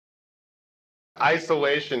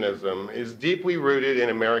isolationism is deeply rooted in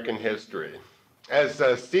American history. As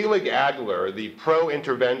Selig Adler, the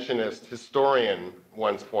pro-interventionist historian,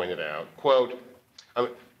 once pointed out, quote,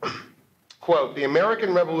 "The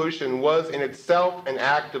American Revolution was in itself an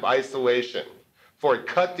act of isolation, for it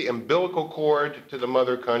cut the umbilical cord to the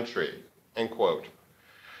mother country," end quote.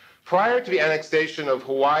 Prior to the annexation of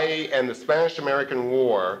Hawaii and the Spanish-American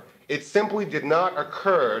War, it simply did not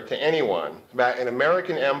occur to anyone that an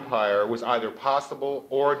American empire was either possible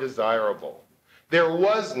or desirable. There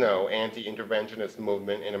was no anti-interventionist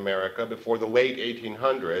movement in America before the late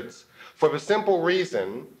 1800s for the simple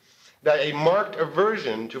reason that a marked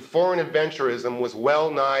aversion to foreign adventurism was well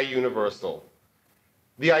nigh universal.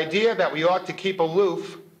 The idea that we ought to keep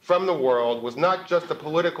aloof from the world was not just a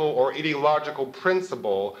political or ideological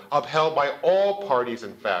principle upheld by all parties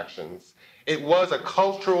and factions. It was a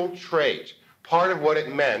cultural trait, part of what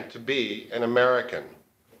it meant to be an American.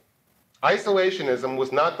 Isolationism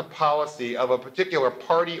was not the policy of a particular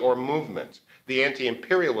party or movement, the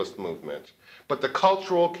anti-imperialist movement, but the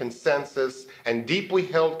cultural consensus and deeply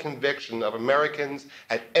held conviction of Americans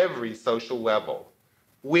at every social level.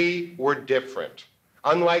 We were different.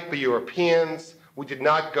 Unlike the Europeans, we did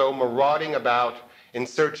not go marauding about in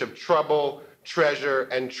search of trouble, treasure,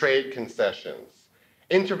 and trade concessions.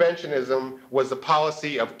 Interventionism was the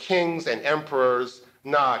policy of kings and emperors,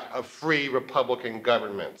 not of free republican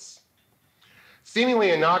governments. Seemingly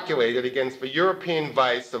inoculated against the European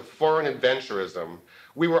vice of foreign adventurism,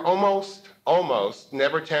 we were almost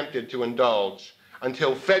never tempted to indulge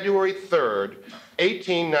until February 3rd,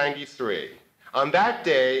 1893. On that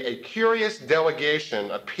day, a curious delegation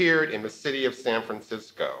appeared in the city of San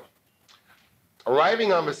Francisco.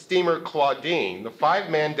 Arriving on the steamer Claudine, the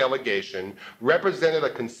five-man delegation represented a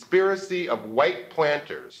conspiracy of white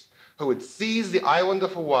planters who had seized the island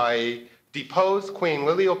of Hawaii, deposed Queen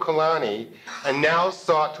Liliuokalani, and now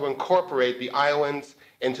sought to incorporate the islands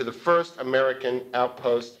into the first American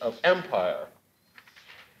outpost of empire.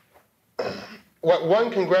 What one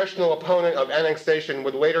congressional opponent of annexation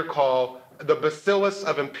would later call the bacillus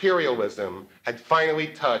of imperialism had finally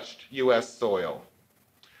touched U.S. soil.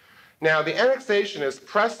 Now, the annexationists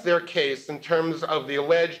pressed their case in terms of the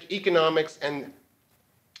alleged economic and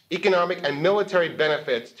military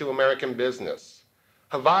benefits to American business.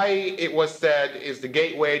 Hawaii, it was said, is the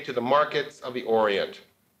gateway to the markets of the Orient.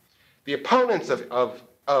 The opponents of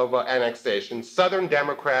annexation, Southern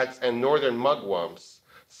Democrats and Northern mugwumps,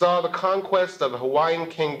 saw the conquest of the Hawaiian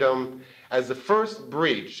kingdom as the first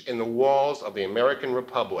breach in the walls of the American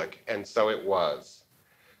Republic, and so it was.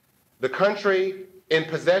 The country, in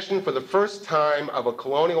possession for the first time of a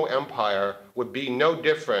colonial empire, would be no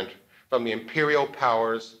different from the imperial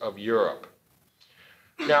powers of Europe.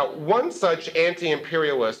 Now, one such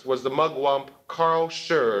anti-imperialist was the mugwump Carl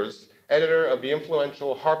Schurz, editor of the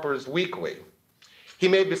influential Harper's Weekly. He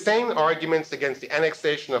made the same arguments against the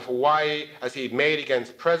annexation of Hawaii as he made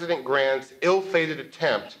against President Grant's ill-fated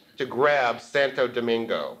attempt to grab Santo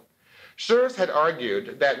Domingo. Schurz had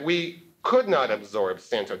argued that we could not absorb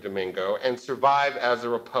Santo Domingo and survive as a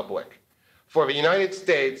republic, for the United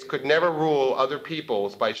States could never rule other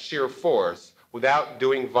peoples by sheer force without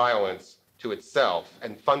doing violence to itself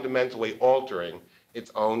and fundamentally altering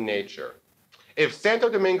its own nature. If Santo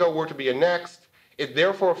Domingo were to be annexed, it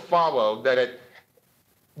therefore followed that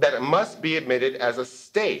it must be admitted as a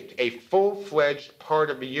state, a full-fledged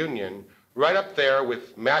part of the Union, right up there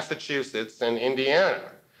with Massachusetts and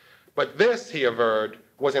Indiana. But this, he averred,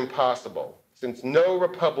 was impossible, since no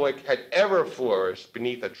republic had ever flourished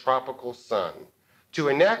beneath a tropical sun. To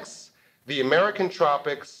annex the American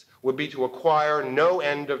tropics would be to acquire no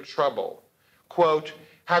end of trouble. Quote,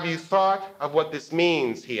 "Have you thought of what this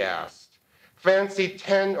means?" he asked. "Fancy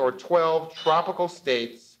 10 or 12 tropical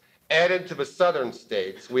states added to the southern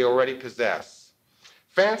states we already possess.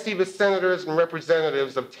 Fancy the senators and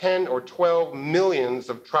representatives of 10 or 12 millions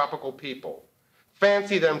of tropical people.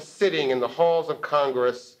 Fancy them sitting in the halls of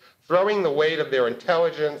Congress, throwing the weight of their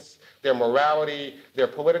intelligence, their morality, their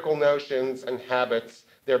political notions and habits,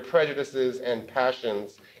 their prejudices and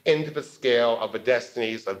passions into the scale of the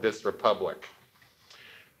destinies of this republic."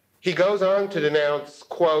 He goes on to denounce,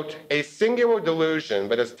 quote, "a singular delusion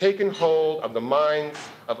that has taken hold of the minds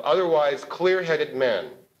of otherwise clear-headed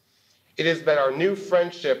men. It is that our new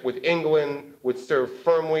friendship with England would serve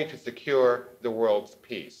firmly to secure the world's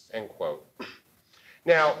peace," end quote.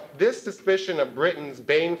 Now, this suspicion of Britain's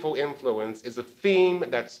baneful influence is a theme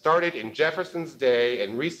that started in Jefferson's day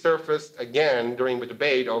and resurfaced again during the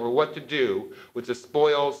debate over what to do with the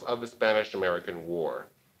spoils of the Spanish-American War.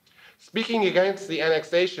 Speaking against the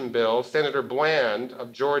annexation bill, Senator Bland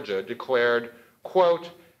of Georgia declared, quote,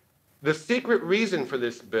 The secret reason for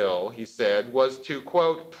this bill, he said, was to,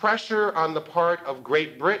 quote, pressure on the part of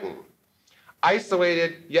Great Britain.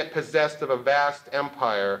 Isolated yet possessed of a vast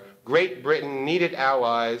empire, Great Britain needed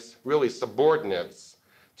allies, really subordinates,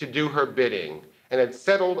 to do her bidding, and had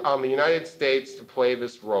settled on the United States to play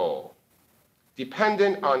this role.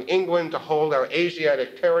 Dependent on England to hold our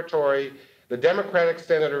Asiatic territory, the Democratic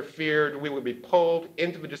senator feared we would be pulled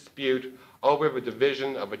into the dispute over the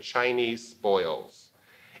division of the Chinese spoils.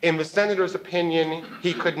 In the senator's opinion,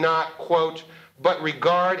 he could not, quote, but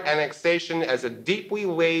regard annexation as a deeply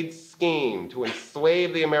laid scheme to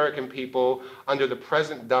enslave the American people under the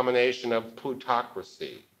present domination of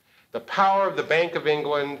plutocracy. The power of the Bank of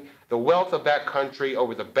England, the wealth of that country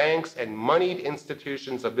over the banks and moneyed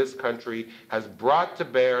institutions of this country has brought to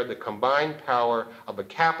bear the combined power of the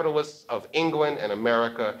capitalists of England and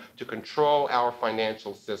America to control our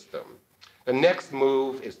financial system. The next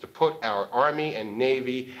move is to put our Army and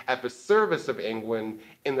Navy at the service of England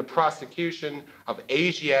in the prosecution of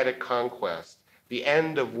Asiatic conquest, the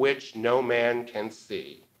end of which no man can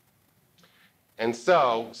see. And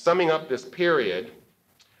so, summing up this period,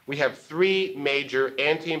 we have three major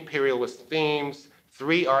anti-imperialist themes,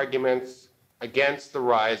 three arguments against the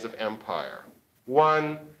rise of empire.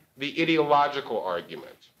 One, the ideological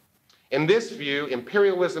argument. In this view,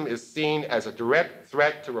 imperialism is seen as a direct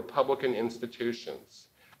threat to Republican institutions.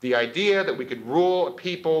 The idea that we could rule a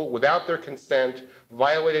people without their consent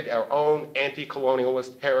violated our own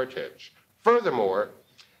anti-colonialist heritage. Furthermore,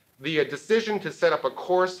 the decision to set up a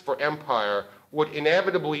course for empire would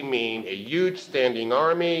inevitably mean a huge standing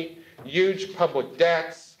army, huge public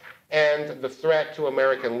debts, and the threat to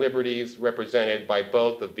American liberties represented by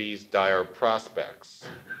both of these dire prospects.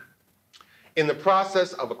 In the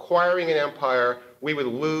process of acquiring an empire, we would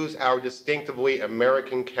lose our distinctively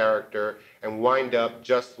American character and wind up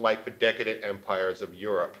just like the decadent empires of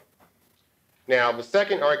Europe. Now, the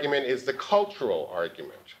second argument is the cultural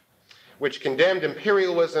argument, which condemned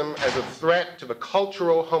imperialism as a threat to the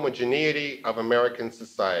cultural homogeneity of American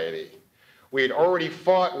society. We had already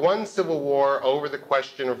fought one civil war over the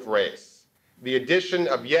question of race. The addition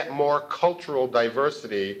of yet more cultural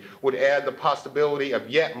diversity would add the possibility of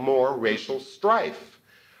yet more racial strife.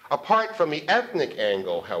 Apart from the ethnic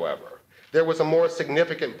angle, however, there was a more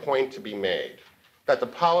significant point to be made, that the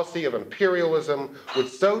policy of imperialism would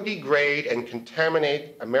so degrade and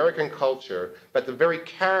contaminate American culture that the very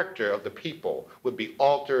character of the people would be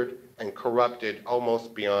altered and corrupted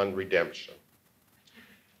almost beyond redemption.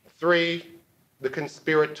 Three, the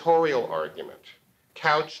conspiratorial argument,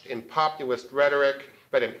 couched in populist rhetoric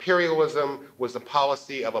that imperialism was the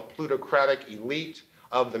policy of a plutocratic elite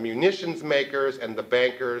of the munitions makers and the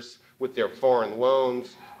bankers with their foreign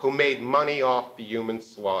loans who made money off the human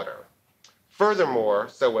slaughter. Furthermore,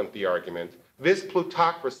 so went the argument, this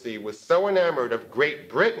plutocracy was so enamored of Great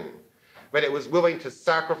Britain that it was willing to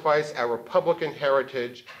sacrifice our Republican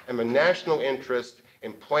heritage and the national interest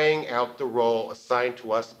in playing out the role assigned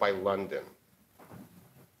to us by London.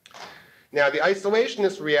 Now, the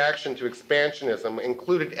isolationist reaction to expansionism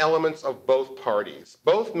included elements of both parties.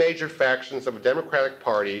 Both major factions of the Democratic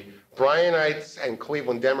Party, Bryanites and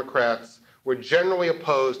Cleveland Democrats, were generally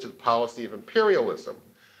opposed to the policy of imperialism.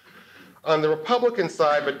 On the Republican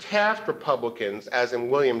side, the Taft Republicans, as in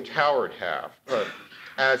William Howard Taft, and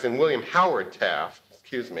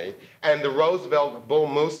the Roosevelt Bull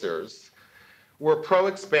Moosers were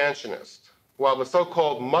pro-expansionist, while the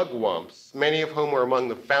so-called mugwumps, many of whom were among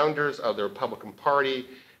the founders of the Republican Party,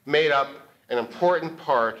 made up an important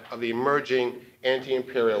part of the emerging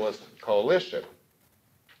anti-imperialist coalition.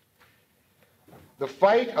 The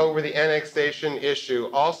fight over the annexation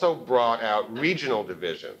issue also brought out regional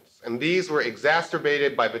divisions, and these were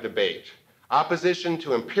exacerbated by the debate. Opposition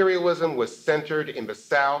to imperialism was centered in the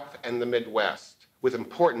South and the Midwest, with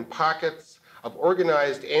important pockets of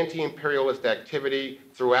organized anti-imperialist activity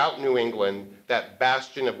throughout New England, that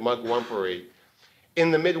bastion of mugwumpery.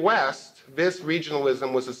 In the Midwest, this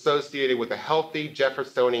regionalism was associated with a healthy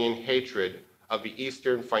Jeffersonian hatred of the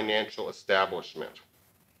Eastern financial establishment.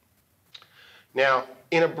 Now,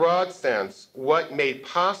 in a broad sense, what made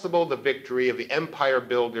possible the victory of the empire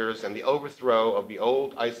builders and the overthrow of the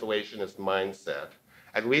old isolationist mindset,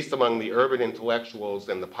 at least among the urban intellectuals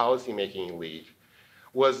and the policymaking elite,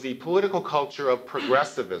 was the political culture of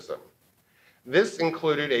progressivism. This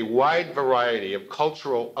included a wide variety of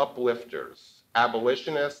cultural uplifters,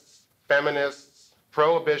 abolitionists, feminists,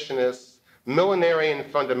 prohibitionists, millenarian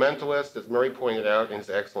fundamentalists, as Murray pointed out in his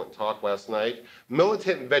excellent talk last night,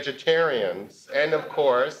 militant vegetarians, and of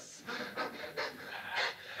course,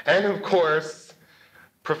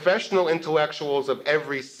 Professional intellectuals of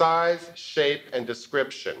every size, shape, and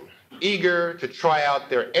description, eager to try out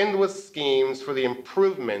their endless schemes for the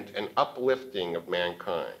improvement and uplifting of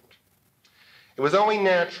mankind. It was only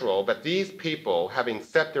natural that these people, having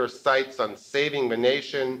set their sights on saving the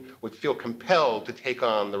nation, would feel compelled to take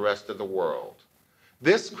on the rest of the world.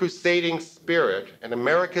 This crusading spirit and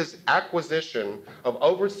America's acquisition of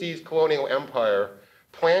overseas colonial empire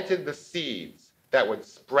planted the seeds that would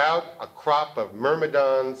sprout a crop of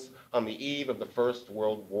myrmidons on the eve of the First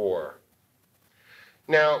World War.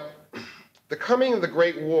 Now, the coming of the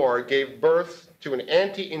Great War gave birth to an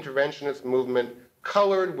anti-interventionist movement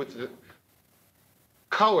colored with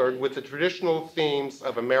the traditional themes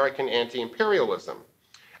of American anti-imperialism.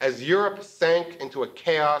 As Europe sank into a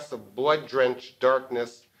chaos of blood-drenched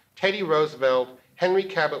darkness, Teddy Roosevelt, Henry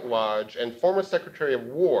Cabot Lodge, and former Secretary of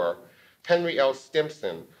War, Henry L.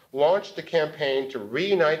 Stimson, launched a campaign to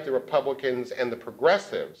reunite the Republicans and the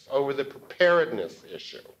progressives over the preparedness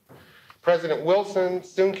issue. President Wilson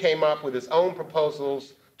soon came up with his own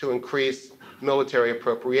proposals to increase military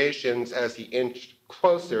appropriations as he inched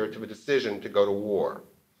closer to a decision to go to war.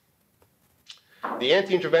 The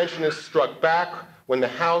anti-interventionists struck back when the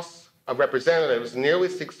House of Representatives nearly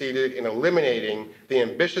succeeded in eliminating the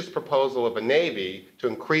ambitious proposal of a Navy to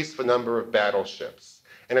increase the number of battleships.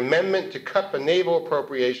 An amendment to cut the naval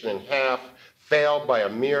appropriation in half failed by a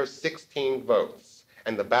mere 16 votes,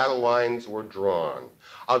 and the battle lines were drawn.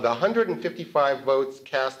 Of the 155 votes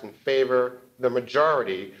cast in favor, the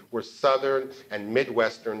majority were Southern and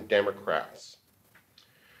Midwestern Democrats.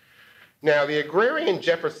 Now, the agrarian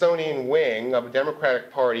Jeffersonian wing of the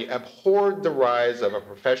Democratic Party abhorred the rise of a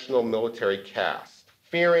professional military caste,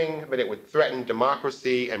 fearing that it would threaten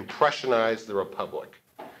democracy and Prussianize the republic.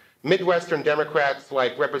 Midwestern Democrats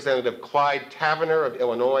like Representative Clyde Tavener of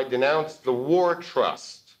Illinois denounced the war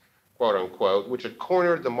trust, quote unquote, which had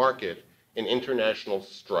cornered the market in international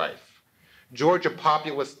strife. Georgia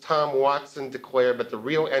populist Tom Watson declared that the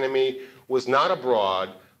real enemy was not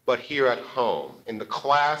abroad, but here at home, in the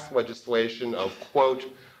class legislation of,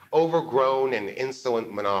 quote, overgrown and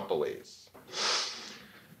insolent monopolies.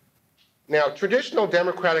 Now, traditional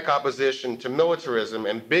Democratic opposition to militarism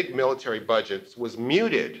and big military budgets was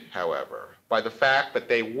muted, however, by the fact that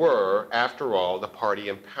they were, after all, the party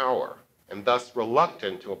in power, and thus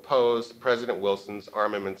reluctant to oppose President Wilson's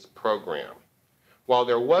armaments program. While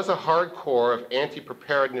there was a hard core of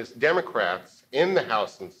anti-preparedness Democrats in the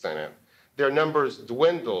House and Senate, their numbers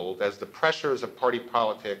dwindled as the pressures of party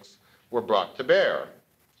politics were brought to bear.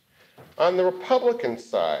 On the Republican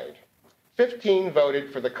side, 15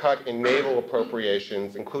 voted for the cut in naval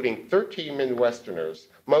appropriations, including 13 Midwesterners,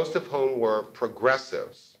 most of whom were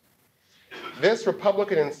progressives. This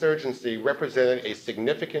Republican insurgency represented a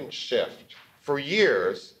significant shift. For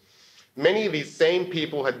years, many of these same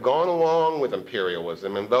people had gone along with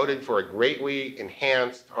imperialism and voted for a greatly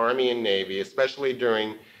enhanced Army and Navy, especially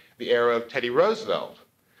during the era of Teddy Roosevelt.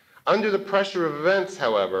 Under the pressure of events,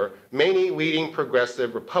 however, many leading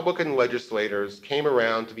progressive Republican legislators came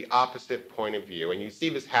around to the opposite point of view. And you see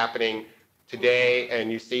this happening today,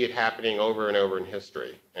 and you see it happening over and over in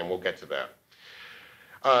history, and we'll get to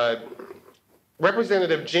that.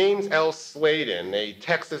 Representative James L. Sladen, a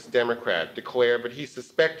Texas Democrat, declared that he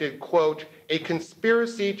suspected, quote, a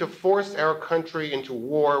conspiracy to force our country into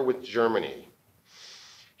war with Germany.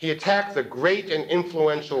 He attacked the great and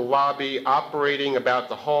influential lobby operating about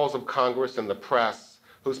the halls of Congress and the press,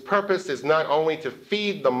 whose purpose is not only to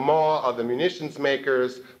feed the maw of the munitions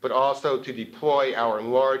makers, but also to deploy our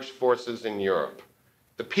enlarged forces in Europe.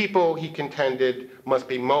 The people, he contended, must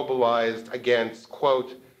be mobilized against,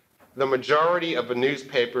 quote, the majority of the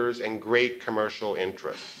newspapers and great commercial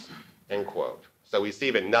interests, end quote. So we see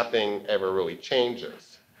that nothing ever really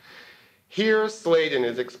changes. Here, Sladen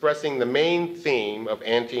is expressing the main theme of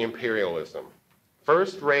anti-imperialism,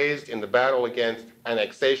 first raised in the battle against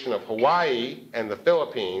annexation of Hawaii and the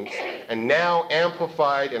Philippines, and now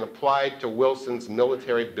amplified and applied to Wilson's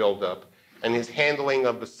military buildup and his handling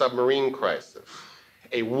of the submarine crisis.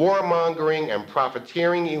 A warmongering and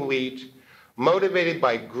profiteering elite motivated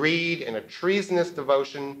by greed and a treasonous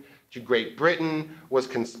devotion to Great Britain was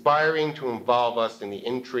conspiring to involve us in the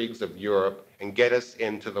intrigues of Europe and get us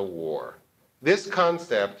into the war. This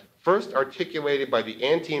concept, first articulated by the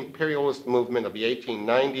anti-imperialist movement of the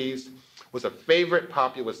 1890s, was a favorite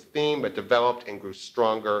populist theme that developed and grew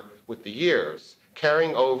stronger with the years,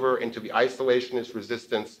 carrying over into the isolationist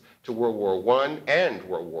resistance to World War I and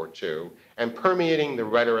World War II, and permeating the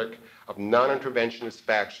rhetoric of non-interventionist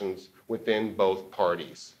factions within both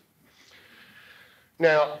parties.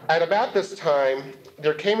 Now, at about this time,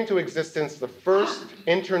 there came into existence the first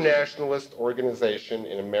internationalist organization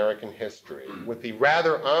in American history with the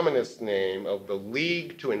rather ominous name of the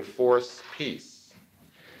League to Enforce Peace.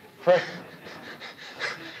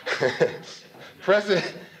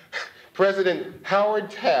 President Howard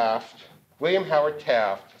Taft, William Howard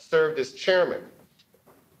Taft, served as chairman.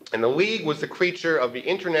 And the League was the creature of the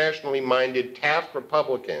internationally minded Taft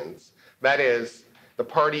Republicans, that is, the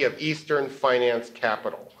party of Eastern finance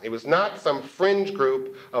capital. It was not some fringe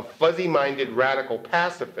group of fuzzy-minded radical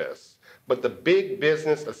pacifists, but the big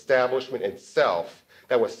business establishment itself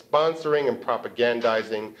that was sponsoring and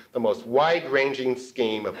propagandizing the most wide-ranging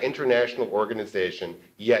scheme of international organization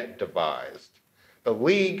yet devised. The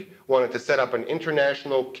League wanted to set up an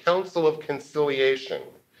international council of conciliation,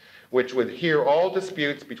 which would hear all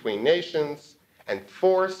disputes between nations, and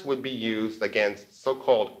force would be used against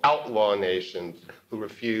so-called outlaw nations who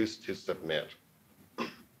refused to submit.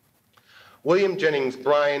 William Jennings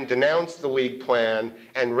Bryan denounced the League plan,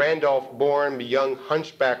 and Randolph Bourne, the young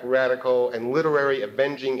hunchback radical and literary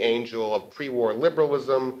avenging angel of pre-war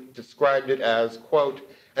liberalism, described it as, quote,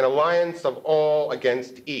 an alliance of all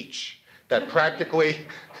against each that practically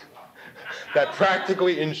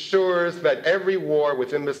ensures that every war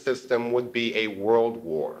within the system would be a world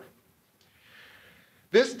war.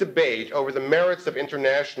 This debate over the merits of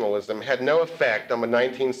internationalism had no effect on the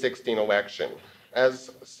 1916 election. As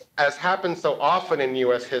happened so often in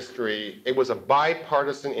US history, it was a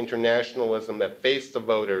bipartisan internationalism that faced the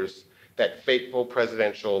voters that fateful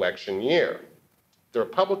presidential election year. The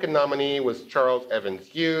Republican nominee was Charles Evans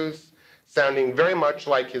Hughes, sounding very much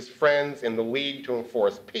like his friends in the League to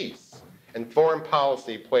Enforce Peace, and foreign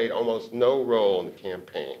policy played almost no role in the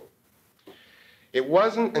campaign. It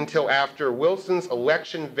wasn't until after Wilson's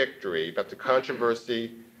election victory that the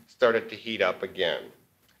controversy started to heat up again.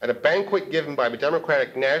 At a banquet given by the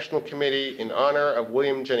Democratic National Committee in honor of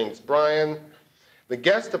William Jennings Bryan, the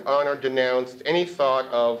guest of honor denounced any thought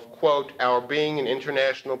of, quote, our being an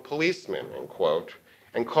international policeman, end quote,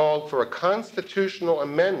 and called for a constitutional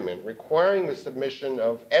amendment requiring the submission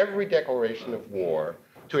of every declaration of war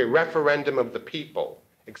to a referendum of the people,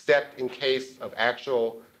 except in case of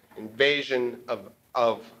actual invasion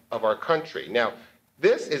of our country. Now,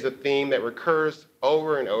 this is a theme that recurs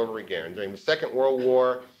over and over again. During the Second World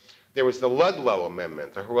War, there was the Ludlow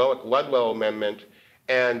Amendment, the heroic Ludlow Amendment,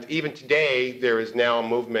 and even today there is now a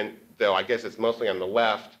movement, though I guess it's mostly on the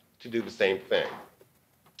left, to do the same thing.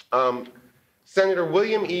 Senator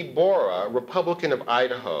William E. Borah, Republican of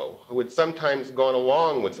Idaho, who had sometimes gone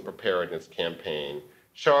along with the preparedness campaign,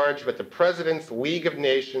 charged that the President's League of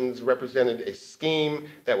Nations represented a scheme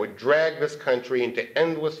that would drag this country into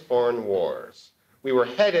endless foreign wars. We were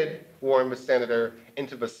headed, warned the senator,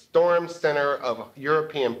 into the storm center of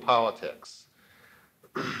European politics.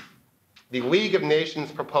 The League of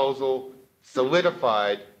Nations proposal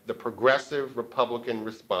solidified the progressive Republican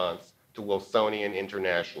response to Wilsonian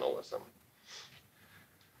internationalism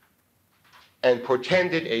and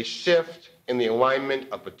portended a shift in the alignment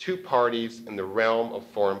of the two parties in the realm of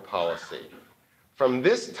foreign policy. From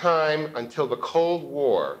this time until the Cold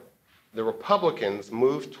War, the Republicans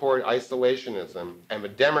moved toward isolationism and the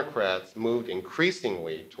Democrats moved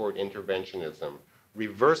increasingly toward interventionism,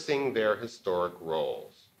 reversing their historic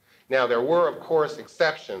roles. Now, there were, of course,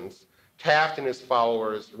 exceptions. Taft and his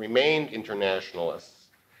followers remained internationalists,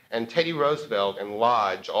 and Teddy Roosevelt and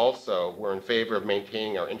Lodge also were in favor of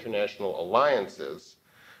maintaining our international alliances.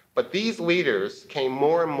 But these leaders came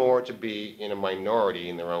more and more to be in a minority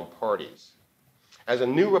in their own parties. As a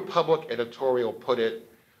New Republic editorial put it,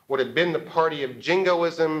 what had been the party of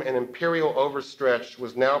jingoism and imperial overstretch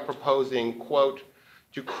was now proposing, quote,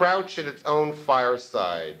 to crouch at its own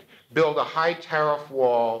fireside, build a high tariff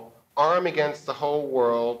wall, arm against the whole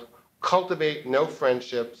world, cultivate no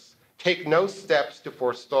friendships, take no steps to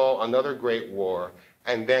forestall another great war,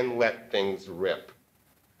 and then let things rip.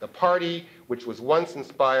 The party, which was once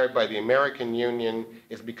inspired by the American Union,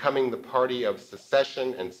 is becoming the party of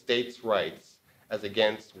secession and states' rights as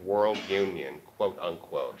against world union, quote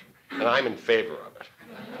unquote. And I'm in favor of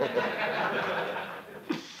it.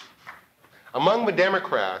 Among the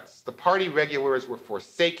Democrats, the party regulars were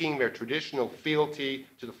forsaking their traditional fealty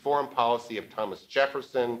to the foreign policy of Thomas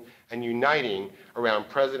Jefferson and uniting around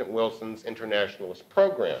President Wilson's internationalist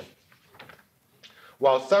program.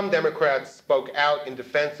 While some Democrats spoke out in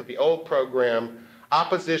defense of the old program,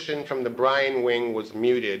 opposition from the Bryan wing was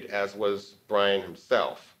muted, as was Bryan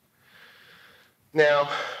himself. Now,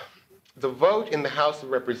 the vote in the House of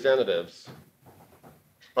Representatives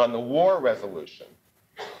on the war resolution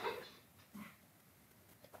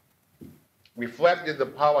reflected the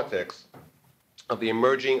politics of the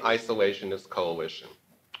emerging isolationist coalition,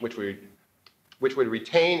 which would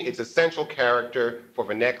retain its essential character for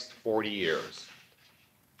the next 40 years.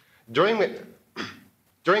 During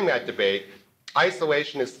that debate,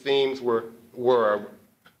 isolationist themes were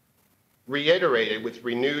reiterated with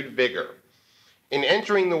renewed vigor. In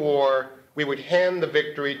entering the war, we would hand the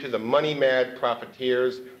victory to the money-mad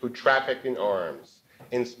profiteers who trafficked in arms.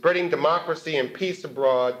 In spreading democracy and peace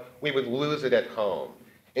abroad, we would lose it at home.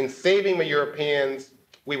 In saving the Europeans,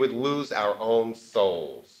 we would lose our own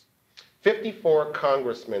souls. 54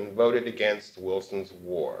 congressmen voted against Wilson's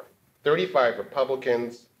war, 35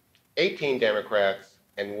 Republicans, 18 Democrats,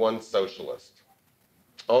 and 1 socialist.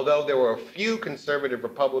 Although there were a few conservative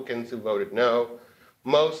Republicans who voted no,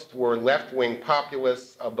 most were left-wing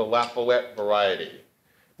populists of the La Follette variety,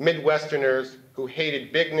 Midwesterners who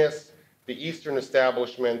hated bigness, the Eastern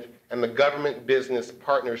establishment, and the government-business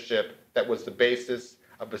partnership that was the basis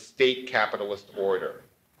of the state capitalist order.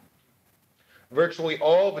 Virtually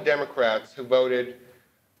all the Democrats who voted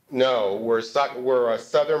no were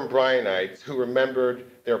Southern Bryanites who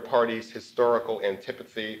remembered their party's historical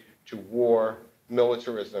antipathy to war,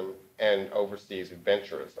 militarism, and overseas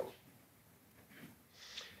adventurism.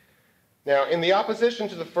 Now, in the opposition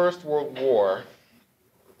to the First World War,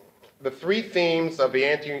 the 3 themes of the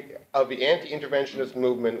anti-interventionist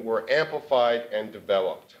movement were amplified and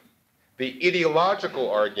developed. The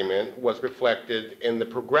ideological argument was reflected in the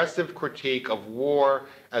progressive critique of war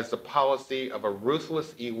as the policy of a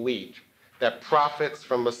ruthless elite that profits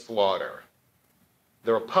from the slaughter.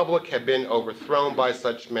 The Republic had been overthrown by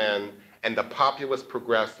such men, and the populist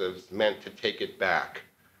progressives meant to take it back.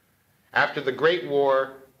 After the Great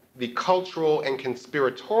War, the cultural and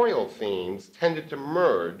conspiratorial themes tended to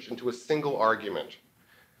merge into a single argument,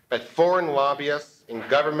 that foreign lobbyists in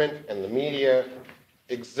government and the media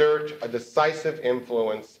exert a decisive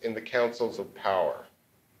influence in the councils of power.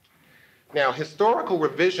 Now, historical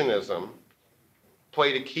revisionism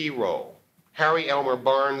played a key role. Harry Elmer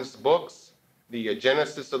Barnes' books, The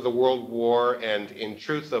Genesis of the World War and In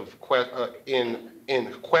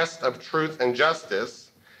Quest of Truth and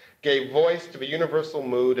Justice, gave voice to the universal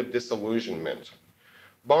mood of disillusionment.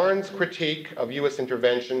 Barnes' critique of U.S.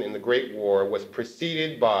 intervention in the Great War was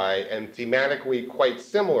preceded by and thematically quite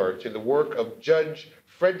similar to the work of Judge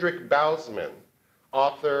Frederick Bausman,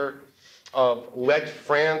 author of Let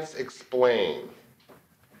France Explain.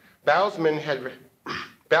 Bausman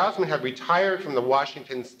had retired from the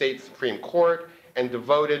Washington State Supreme Court and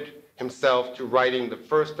devoted himself to writing the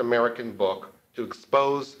first American book to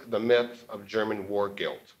expose the myth of German war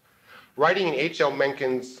guilt. Writing in H.L.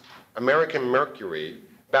 Mencken's American Mercury,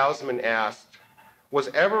 Bausman asked, "Was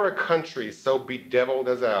ever a country so bedeviled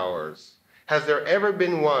as ours? Has there ever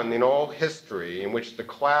been one in all history in which the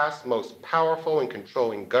class most powerful in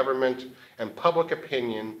controlling government and public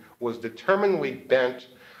opinion was determinedly bent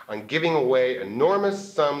on giving away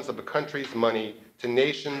enormous sums of the country's money to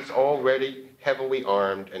nations already heavily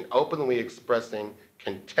armed and openly expressing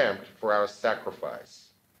contempt for our sacrifice,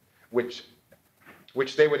 which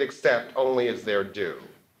they would accept only as their due?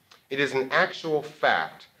 It is an actual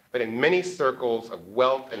fact that in many circles of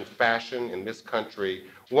wealth and fashion in this country,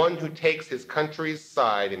 one who takes his country's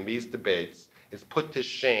side in these debates is put to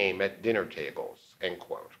shame at dinner tables," end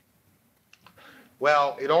quote.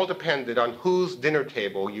 Well, it all depended on whose dinner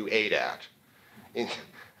table you ate at. In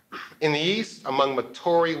the East, among the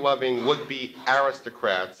Tory-loving would-be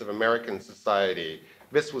aristocrats of American society,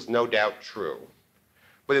 this was no doubt true.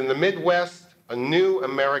 But in the Midwest, a new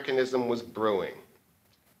Americanism was brewing.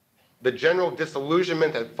 The general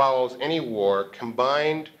disillusionment that follows any war,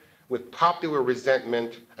 combined with popular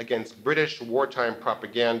resentment against British wartime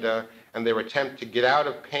propaganda and their attempt to get out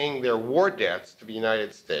of paying their war debts to the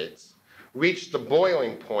United States, reached the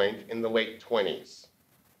boiling point in the late 20s.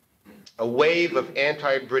 A wave of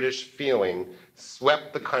anti-British feeling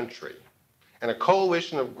swept the country, and a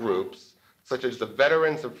coalition of groups, such as the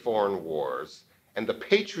Veterans of Foreign Wars and the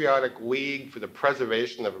Patriotic League for the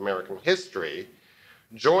Preservation of American History,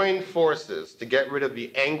 joined forces to get rid of the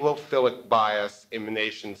Anglophilic bias in the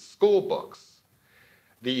nation's school books.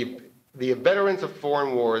 The Veterans of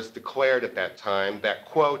Foreign Wars declared at that time that,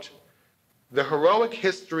 quote, "The heroic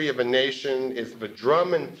history of a nation is the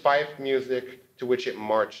drum and fife music to which it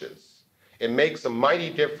marches. It makes a mighty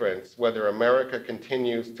difference whether America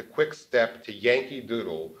continues to quick step to Yankee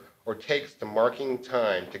Doodle or takes to marking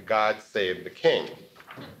time to God Save the King."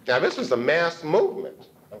 Now, this was a mass movement.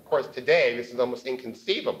 Of course, today, this is almost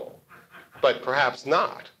inconceivable, but perhaps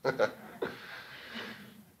not.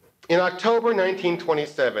 In October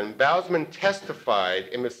 1927, Bausman testified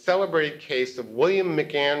in the celebrated case of William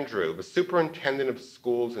McAndrew, the superintendent of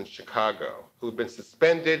schools in Chicago, who had been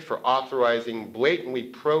suspended for authorizing blatantly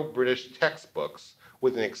pro-British textbooks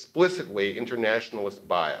with an explicitly internationalist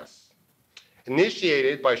bias.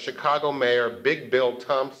 Initiated by Chicago Mayor Big Bill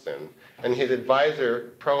Thompson and his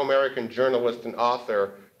advisor, pro-American journalist and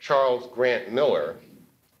author Charles Grant Miller,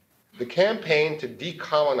 the campaign to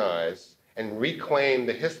decolonize and reclaim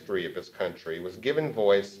the history of this country was given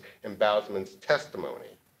voice in Bousman's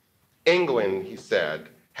testimony. England, he said,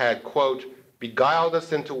 had, quote, beguiled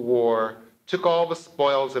us into war, took all the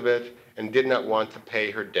spoils of it, and did not want to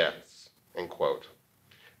pay her debts, end quote.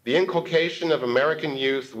 The inculcation of American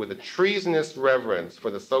youth with a treasonous reverence for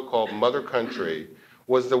the so-called mother country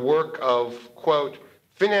was the work of, quote,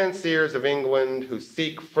 financiers of England who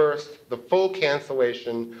seek first the full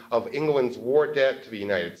cancellation of England's war debt to the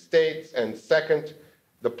United States, and second,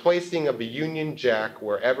 the placing of the Union Jack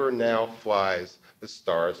wherever now flies the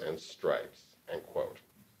stars and stripes, end quote.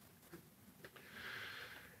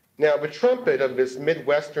 Now, the trumpet of this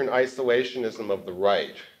Midwestern isolationism of the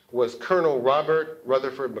right was Colonel Robert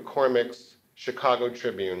Rutherford McCormick's Chicago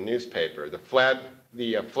Tribune newspaper, the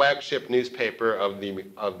flagship newspaper of the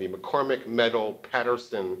McCormick Medal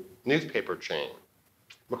Patterson newspaper chain.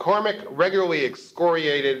 McCormick regularly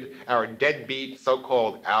excoriated our deadbeat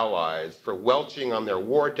so-called allies for welching on their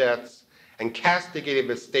war debts and castigated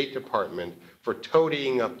the State Department for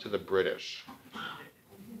toadying up to the British.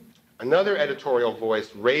 Another editorial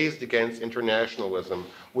voice raised against internationalism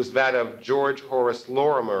was that of George Horace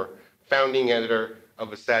Lorimer, founding editor of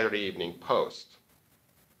the Saturday Evening Post.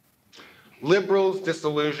 Liberals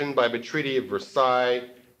disillusioned by the Treaty of Versailles,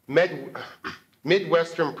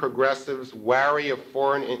 Midwestern progressives wary of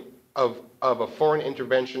foreign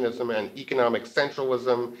interventionism and economic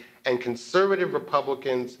centralism, and conservative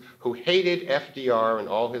Republicans who hated FDR and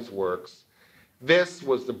all his works, this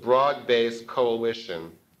was the broad-based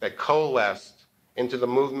coalition that coalesced into the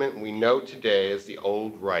movement we know today as the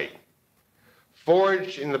Old Right.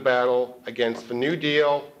 Forged in the battle against the New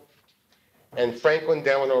Deal and Franklin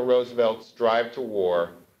Delano Roosevelt's drive to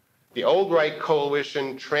war, the Old Right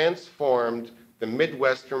coalition transformed the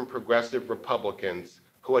Midwestern progressive Republicans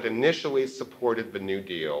who had initially supported the New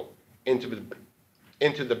Deal into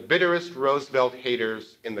the bitterest Roosevelt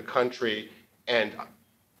haters in the country and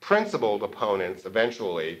principled opponents,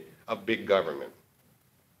 eventually, of big government.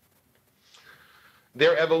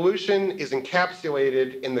 Their evolution is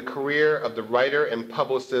encapsulated in the career of the writer and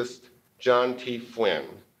publicist John T. Flynn,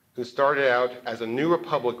 who started out as a New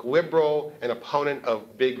Republic liberal and opponent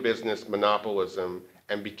of big business monopolism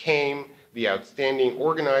and became the outstanding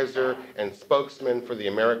organizer and spokesman for the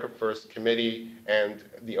America First Committee and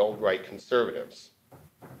the Old Right conservatives.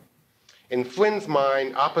 In Flynn's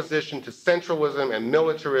mind, opposition to centralism and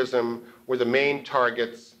militarism were the main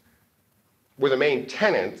tenets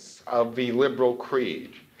of the liberal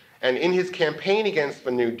creed. And in his campaign against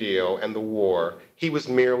the New Deal and the war, he was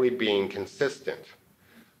merely being consistent.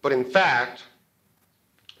 But in fact,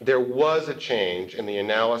 there was a change in the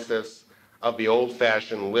analysis of the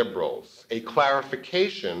old-fashioned liberals, a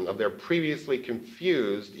clarification of their previously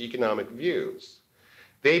confused economic views.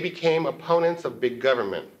 They became opponents of big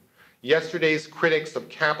government. Yesterday's critics of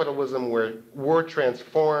capitalism were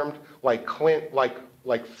transformed, like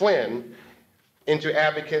Flynn, into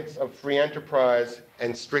advocates of free enterprise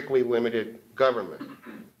and strictly limited government.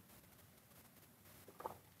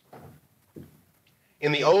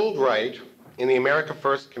 In the Old Right, in the America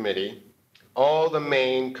First Committee, all the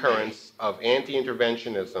main currents of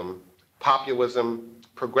anti-interventionism, populism,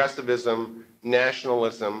 progressivism,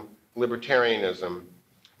 nationalism, libertarianism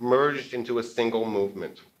merged into a single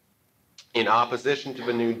movement in opposition to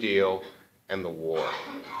the New Deal and the war.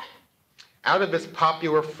 Out of this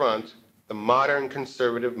popular front, the modern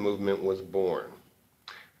conservative movement was born.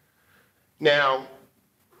 Now,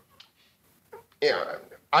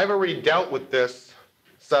 I've already dealt with this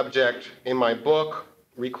subject in my book,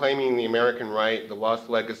 Reclaiming the American Right, The Lost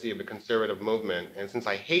Legacy of the Conservative Movement, and since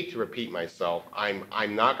I hate to repeat myself,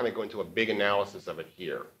 I'm not going to go into a big analysis of it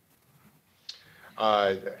here.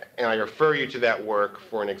 And I refer you to that work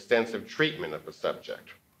for an extensive treatment of the subject.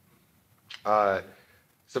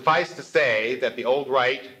 Suffice to say that the Old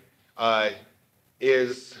Right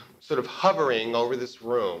is sort of hovering over this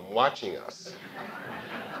room, watching us.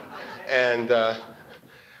 And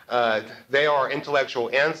they are our intellectual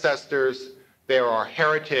ancestors, they are our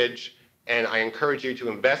heritage, and I encourage you to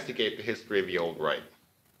investigate the history of the Old Right.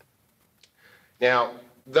 Now,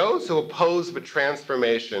 those who oppose the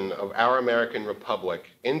transformation of our American Republic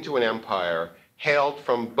into an empire hailed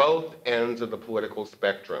from both ends of the political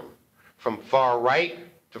spectrum, from far right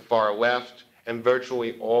to far left, and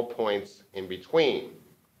virtually all points in between.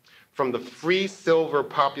 from the free silver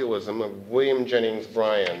populism of William Jennings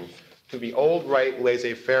Bryan to the old right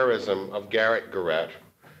laissez-faireism of Garrett Garrett,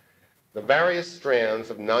 the various strands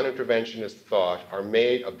of non-interventionist thought are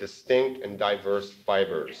made of distinct and diverse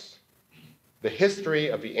fibers. The history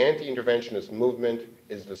of the anti-interventionist movement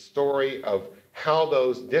is the story of how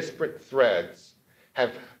those disparate threads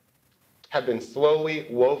have been slowly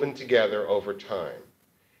woven together over time.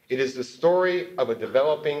 It is the story of a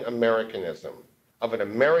developing Americanism, of an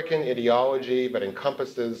American ideology that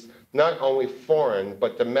encompasses not only foreign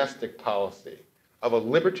but domestic policy, of a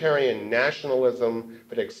libertarian nationalism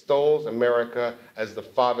that extols America as the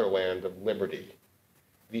fatherland of liberty.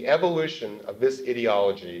 The evolution of this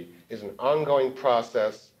ideology is an ongoing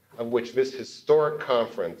process of which this historic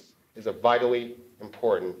conference is a vitally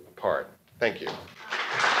important part. Thank you.